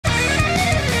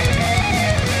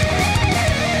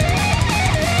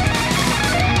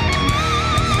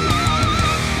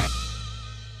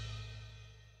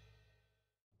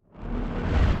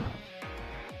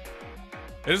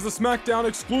It is the SmackDown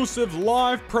exclusive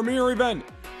live premiere event,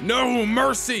 No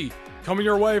Mercy, coming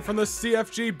your way from the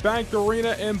CFG Bank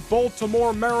Arena in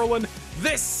Baltimore, Maryland,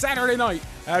 this Saturday night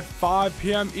at 5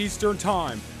 p.m. Eastern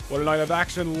Time. What a night of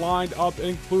action lined up,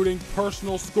 including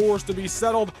personal scores to be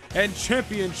settled and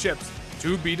championships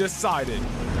to be decided.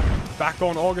 Back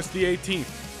on August the 18th,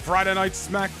 Friday Night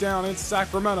SmackDown in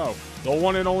Sacramento, the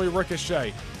one and only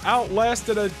Ricochet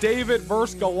outlasted a David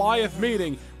vs. Goliath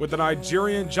meeting with the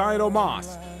Nigerian giant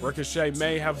Omos. Ricochet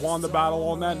may have won the battle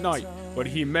on that night, but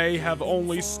he may have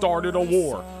only started a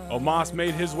war. Omos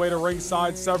made his way to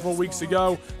ringside several weeks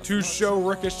ago to show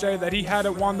Ricochet that he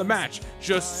hadn't won the match,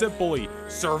 just simply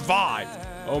survived.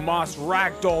 Omos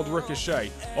ragdolled Ricochet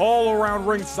all around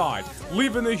ringside,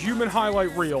 leaving the human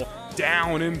highlight reel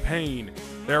down in pain.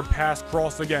 Their paths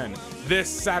cross again this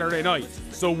Saturday night.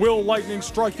 So will lightning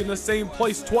strike in the same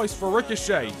place twice for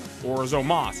Ricochet? Or is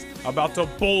Omos about to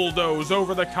bulldoze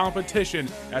over the competition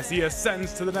as he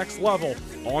ascends to the next level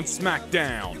on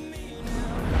SmackDown?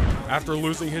 After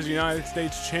losing his United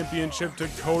States Championship to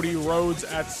Cody Rhodes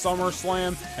at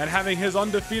SummerSlam and having his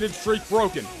undefeated streak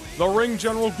broken, the ring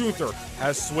general Gunther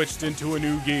has switched into a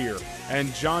new gear,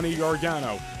 and Johnny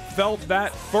Gargano felt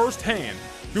that firsthand.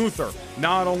 Gunther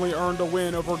not only earned a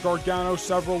win over Gargano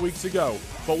several weeks ago,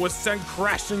 but was sent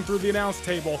crashing through the announce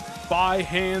table by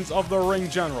hands of the ring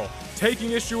general.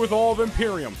 Taking issue with all of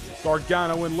Imperium,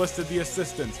 Gargano enlisted the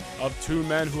assistance of two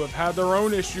men who have had their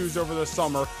own issues over the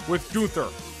summer with Gunther,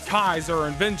 Kaiser,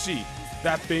 and Vinci,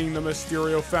 that being the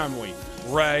Mysterio family,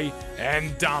 Rey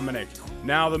and Dominic.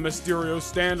 Now the Mysterios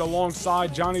stand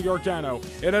alongside Johnny Gargano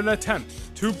in an attempt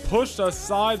to push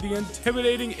aside the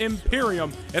intimidating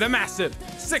Imperium in a massive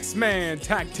six-man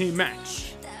tag team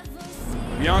match.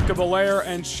 Bianca, Belair,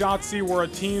 and Shotzi were a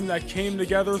team that came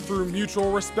together through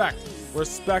mutual respect.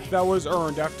 Respect that was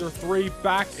earned after 3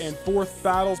 back-and-forth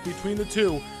battles between the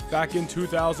two back in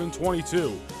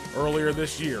 2022. Earlier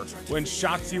this year, when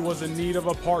Shotzi was in need of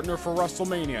a partner for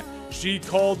WrestleMania, she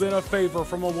called in a favor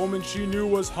from a woman she knew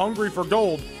was hungry for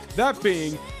gold, that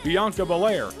being Bianca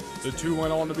Belair. The two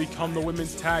went on to become the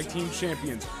women's tag team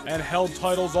champions and held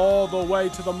titles all the way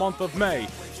to the month of May.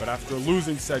 But after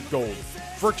losing said gold,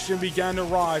 friction began to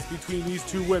rise between these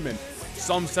two women.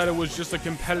 Some said it was just the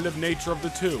competitive nature of the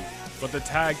two, but the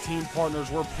tag team partners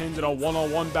were pinned in a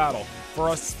one-on-one battle for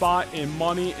a spot in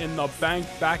Money in the Bank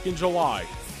back in July,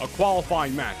 a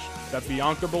qualifying match that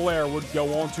Bianca Belair would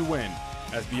go on to win.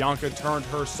 As Bianca turned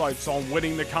her sights on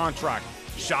winning the contract,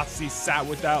 Shotzi sat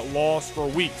with that loss for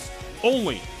weeks,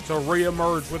 only to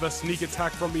re-emerge with a sneak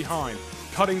attack from behind,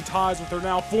 cutting ties with her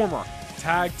now former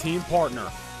tag team partner.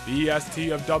 The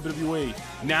EST of WWE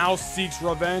now seeks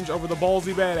revenge over the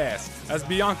ballsy badass as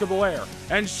Bianca Belair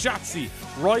and Shotzi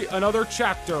write another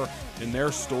chapter in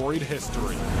their storied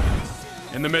history.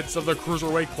 In the midst of the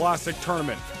Cruiserweight Classic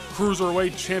tournament,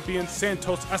 Cruiserweight champion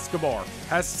Santos Escobar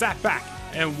has sat back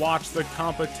and watched the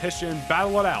competition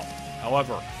battle it out.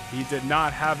 However, he did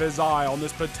not have his eye on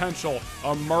this potential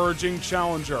emerging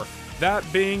challenger, that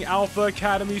being Alpha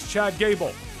Academy's Chad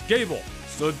Gable. Gable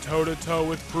stood toe-to-toe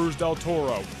with Cruz del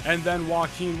Toro and then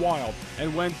Joaquin Wilde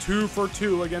and went 2 for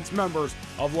 2 against members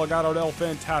of Legado del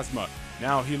Fantasma.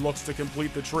 Now he looks to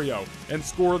complete the trio and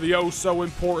score the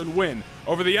oh-so-important win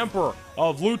over the Emperor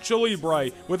of Lucha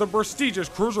Libre with a prestigious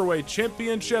Cruiserweight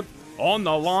Championship on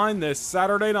the line this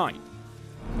Saturday night.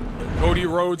 Cody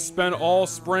Rhodes spent all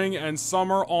spring and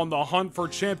summer on the hunt for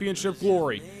championship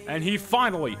glory, and he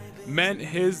finally met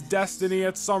his destiny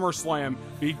at SummerSlam,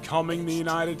 becoming the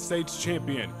United States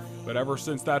champion. But ever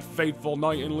since that fateful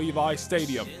night in Levi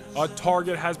Stadium, a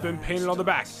target has been painted on the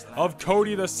back of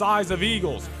Cody the size of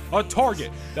eagles, a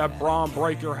target that Bron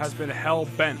Breakker has been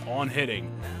hell-bent on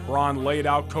hitting. Bron laid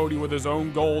out Cody with his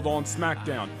own gold on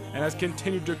SmackDown and has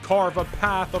continued to carve a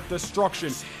path of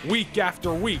destruction week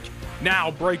after week.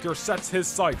 Now Breakker sets his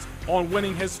sights on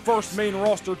winning his first main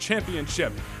roster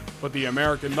championship, but the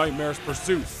American Nightmare's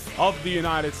pursuit of the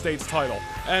United States title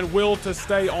and will to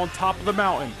stay on top of the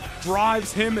mountain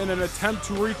drives him in an attempt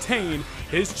to retain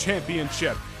his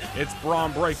championship. It's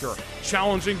Bron Breakker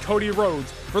challenging Cody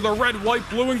Rhodes for the red, white,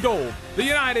 blue, and gold, the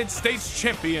United States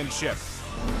Championship.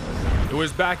 It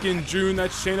was back in June that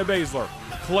Shayna Baszler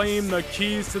claimed the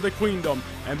keys to the queendom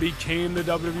and became the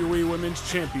WWE Women's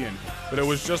Champion. But it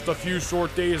was just a few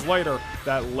short days later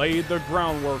that laid the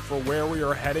groundwork for where we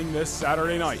are heading this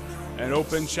Saturday night. An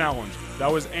open challenge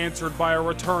that was answered by a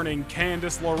returning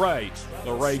Candice LeRae.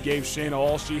 LeRae gave Shayna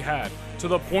all she had, to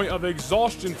the point of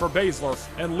exhaustion for Baszler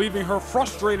and leaving her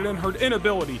frustrated in her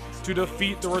inability to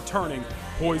defeat the returning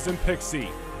Poison Pixie.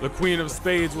 The Queen of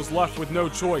Spades was left with no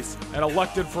choice and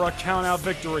elected for a count-out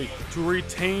victory to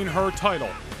retain her title.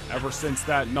 Ever since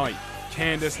that night,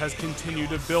 Candice has continued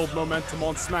to build momentum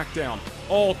on SmackDown,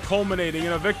 all culminating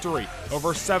in a victory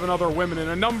over 7 other women in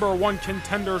a #1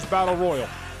 contenders battle royal.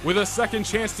 With a second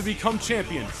chance to become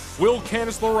champion, will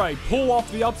Candice LeRae pull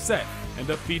off the upset and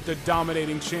defeat the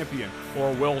dominating champion?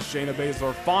 Or will Shayna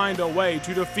Baszler find a way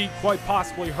to defeat quite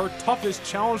possibly her toughest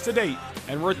challenge to date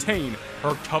and retain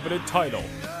her coveted title?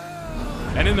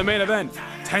 And in the main event,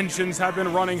 tensions have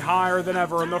been running higher than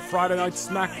ever in the Friday Night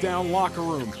SmackDown locker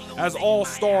room, as all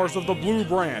stars of the Blue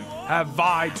brand have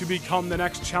vied to become the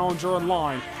next challenger in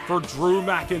line for Drew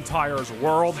McIntyre's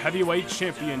World Heavyweight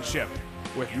Championship.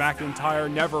 With McIntyre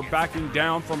never backing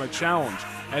down from a challenge,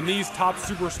 and these top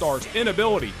superstars'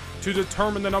 inability to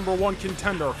determine the #1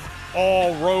 contender,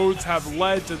 all roads have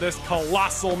led to this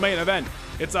colossal main event.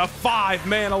 It's a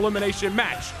 5-man elimination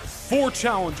match, 4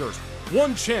 challengers,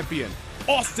 1 champion.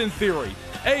 Austin Theory,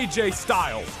 AJ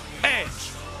Styles,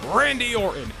 Edge, Randy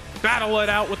Orton battle it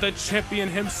out with the champion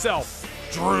himself,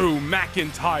 Drew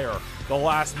McIntyre. The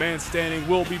last man standing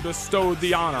will be bestowed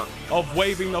the honor of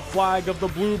waving the flag of the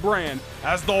Blue brand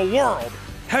as the World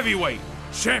Heavyweight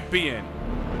Champion.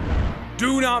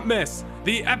 Do not miss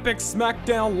the epic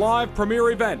SmackDown Live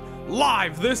premiere event,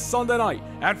 live this Sunday night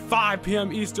at 5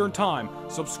 p.m. Eastern Time.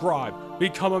 Subscribe,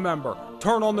 become a member,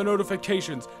 turn on the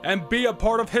notifications, and be a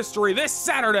part of history this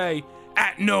Saturday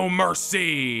at No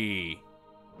Mercy.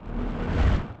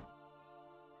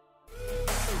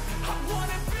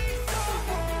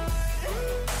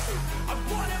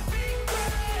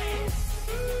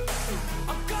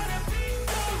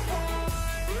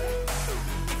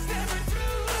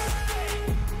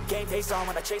 Game face on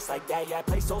when I chase like that. Yeah, I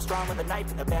play so strong with a knife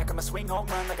in the back. I'ma swing home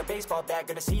run like a baseball bat.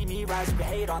 Gonna see me rise, you can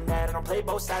hate on that. I don't play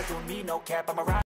both sides, doing me no cap. I'm a